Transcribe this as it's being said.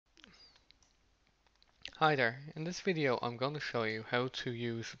Hi there, in this video I'm going to show you how to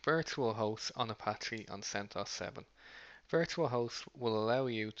use virtual hosts on Apache on CentOs 7. Virtual hosts will allow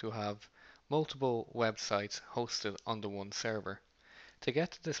you to have multiple websites hosted on the one server. To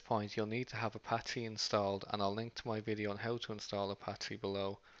get to this point you'll need to have Apache installed, and I'll link to my video on how to install Apache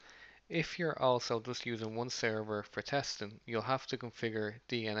below. If you're also just using one server for testing, you'll have to configure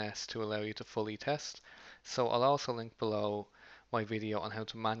DNS to allow you to fully test, so I'll also link below my video on how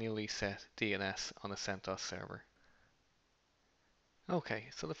to manually set DNS on a CentOs server. Okay,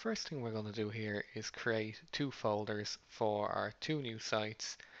 so the first thing we're going to do here is create two folders for our two new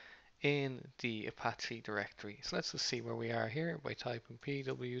sites in the Apache directory. So let's just see where we are here by typing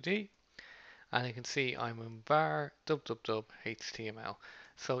pwd, and you can see I'm in var www html.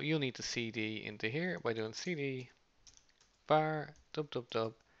 So you'll need to cd into here by doing cd var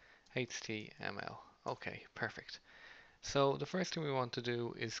www html. Okay, perfect. So the first thing we want to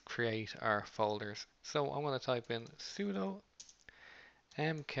do is create our folders. So I'm going to type in sudo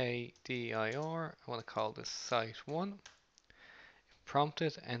mkdir. I want to call this site1. Prompt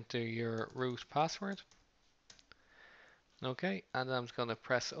it, enter your root password. Okay, and then I'm just going to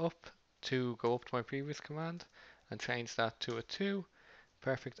press up to go up to my previous command and change that to a 2.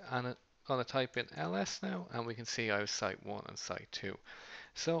 Perfect. And I'm going to type in ls now, and we can see I have site 1 and site 2.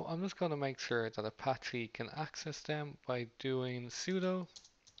 So I'm just going to make sure that Apache can access them by doing sudo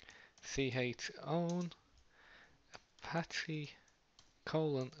chown apache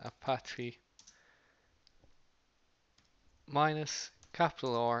Apache minus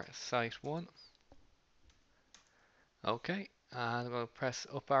capital R site 1. Okay, and I'm going to press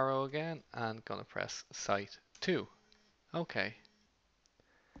up arrow again and going to press site 2. Okay.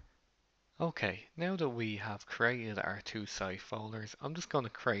 Okay, now that we have created our two site folders, I'm just going to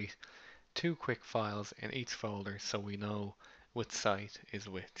create two quick files in each folder so we know which site is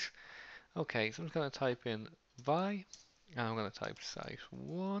which. Okay, so I'm just going to type in vi, and I'm going to type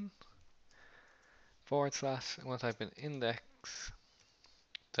site1 forward slash, I'm going to type in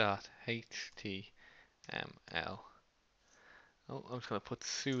index.html. Oh, I'm just going to put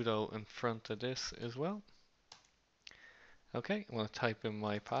sudo in front of this as well. Okay, I'm going to type in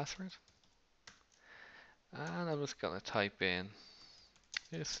my password, and I'm just going to type in,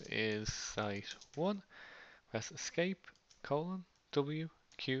 this is site 1, press escape, W,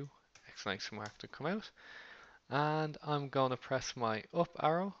 Q, exclamation mark to come out, and I'm going to press my up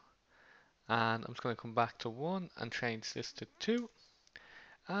arrow, and I'm just going to come back to 1 and change this to 2,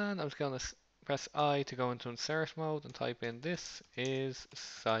 and I'm just going to press I to go into insert mode and type in, this is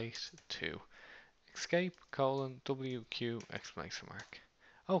site 2. Escape, WQ, exclamation mark.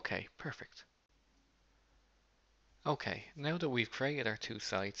 Okay, perfect. Okay, now that we've created our two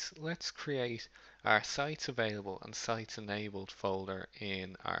sites, let's create our sites available and sites enabled folder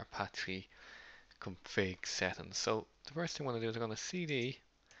in our Apache config settings. So the first thing I want to do is I'm going to cd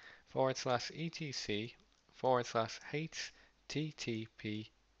 /etc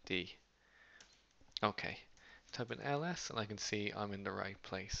 /httpd. Okay, type in ls and I can see I'm in the right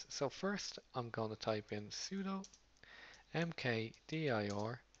place. So first I'm going to type in sudo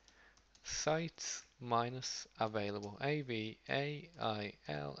mkdir sites minus available available,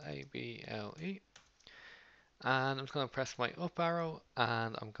 and I'm just going to press my up arrow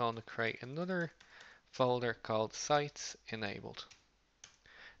and I'm going to create another folder called sites enabled.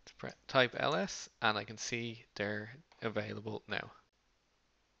 Type ls and I can see they're available now.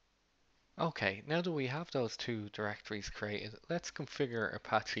 Okay, now that we have those two directories created, let's configure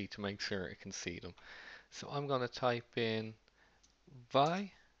Apache to make sure it can see them. So I'm going to type in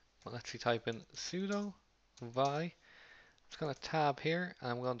vi, well, let's type in sudo vi. I'm just going to tab here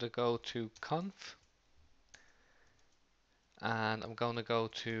and I'm going to go to conf, and I'm going to go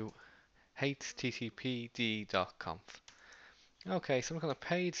to httpd.conf. Okay, so I'm going to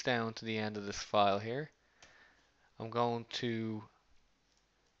page down to the end of this file here. I'm going to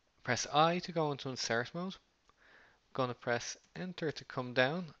press I to go into insert mode. I'm going to press enter to come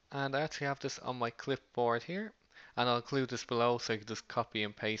down, and I actually have this on my clipboard here, and I'll include this below so you can just copy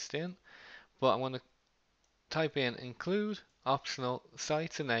and paste in. But I'm going to type in include optional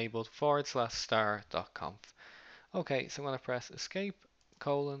sites enabled /star.conf. Okay, so I'm going to press escape,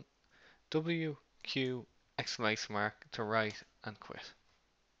 WQ, exclamation mark to write and quit.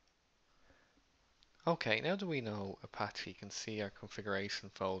 Okay, now that we know Apache can see our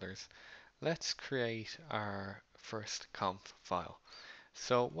configuration folders, let's create our first conf file.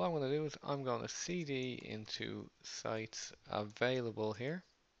 So what I'm going to do is I'm going to cd into sites available here,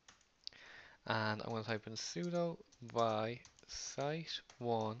 and I'm going to type in sudo vi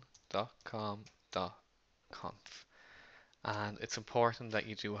site1.com.conf, And it's important that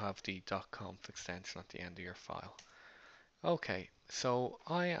you do have the .conf extension at the end of your file. Okay, so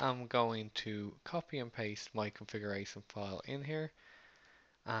I am going to copy and paste my configuration file in here,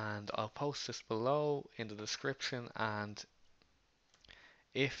 and I'll post this below in the description, and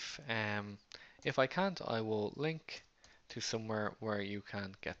if I can't, I will link to somewhere where you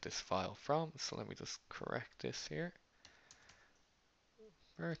can get this file from. So let me just correct this here.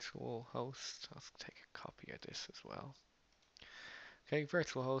 Virtual host, I'll take a copy of this as well. Okay,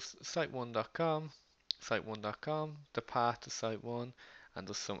 virtual host site1.com, site1.com, the path to site1, and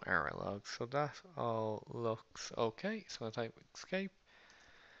just some error logs. So that all looks okay. So I'll type escape,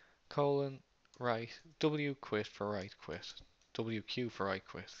 colon, write, W quit for write quit, WQ for write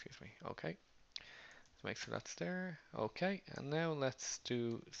quit, excuse me. Okay, let's make sure that's there. Okay, and now let's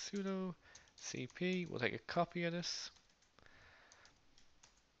do sudo cp. We'll take a copy of this.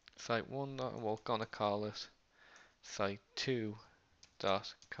 Site1, we're gonna call it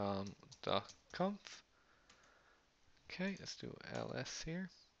site2.com.conf. Okay, let's do ls here.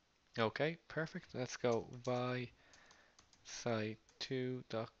 Okay, perfect. Let's go by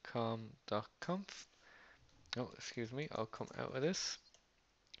site2.com.conf. Oh, excuse me, I'll come out of this.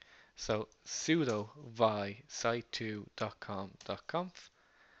 So sudo vi site2.com.conf,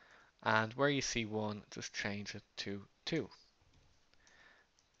 and where you see 1, just change it to 2.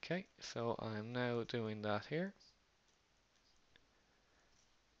 Okay, so I'm now doing that here.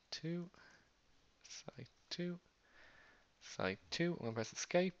 2, site2, site2. I'm going to press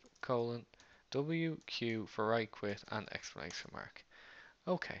escape, colon, WQ for write quit, and exclamation mark.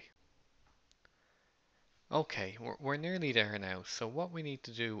 Okay. Okay, we're nearly there now. So what we need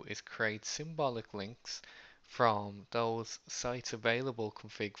to do is create symbolic links from those sites available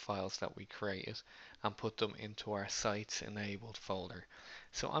config files that we created and put them into our sites enabled folder.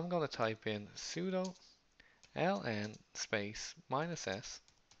 So I'm going to type in sudo ln space -s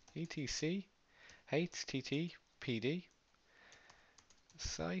etc httpd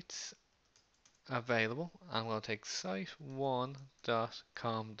sites available. I'm going to take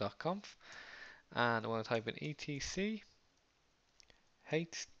site1.com.conf and I want to type in etc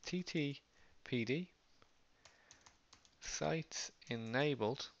httpd sites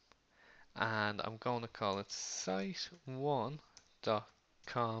enabled, and I'm going to call it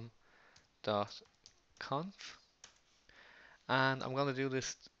site1.com.conf, and I'm going to do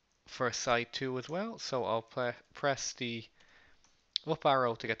this for site 2 as well. So I'll press the up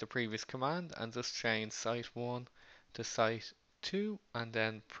arrow to get the previous command and just change site 1 to site 2 and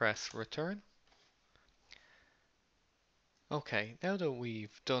then press return. Okay, now that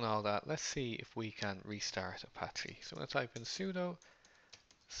we've done all that, let's see if we can restart Apache. So I'm going to type in sudo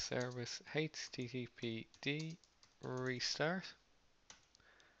service httpd restart.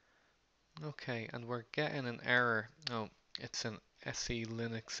 Okay, and we're getting an error. Oh, it's an SE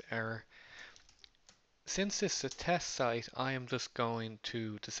Linux error. Since this is a test site, I am just going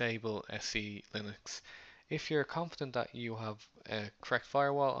to disable SE Linux. If you're confident that you have a correct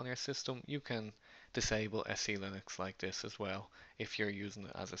firewall on your system, you can disable SE Linux like this as well if you're using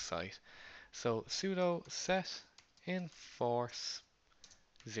it as a site. So sudo set enforce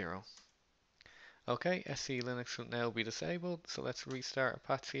 0. Okay, SE Linux should now be disabled, so let's restart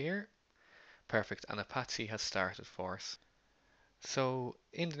Apache here. Perfect, and Apache has started for us. So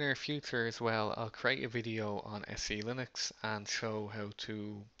in the near future as well, I'll create a video on SE Linux and show how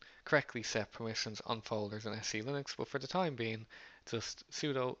to correctly set permissions on folders in SE Linux, but for the time being, just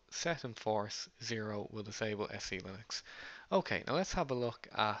sudo set enforce 0 will disable SE Linux. Okay, now let's have a look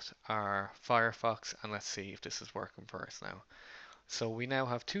at our Firefox and let's see if this is working for us now. So we now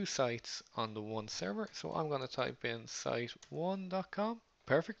have two sites on the one server. So I'm going to type in site1.com.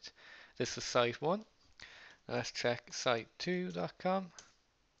 Perfect. This is site 1. Now let's check site2.com.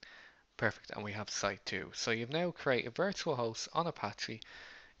 Perfect. And we have site 2. So you've now created a virtual host on Apache.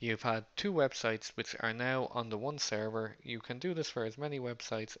 You've had two websites which are now on the one server. You can do this for as many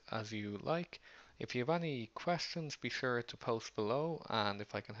websites as you like. If you have any questions, be sure to post below. And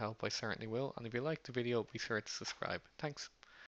if I can help, I certainly will. And if you like the video, be sure to subscribe. Thanks.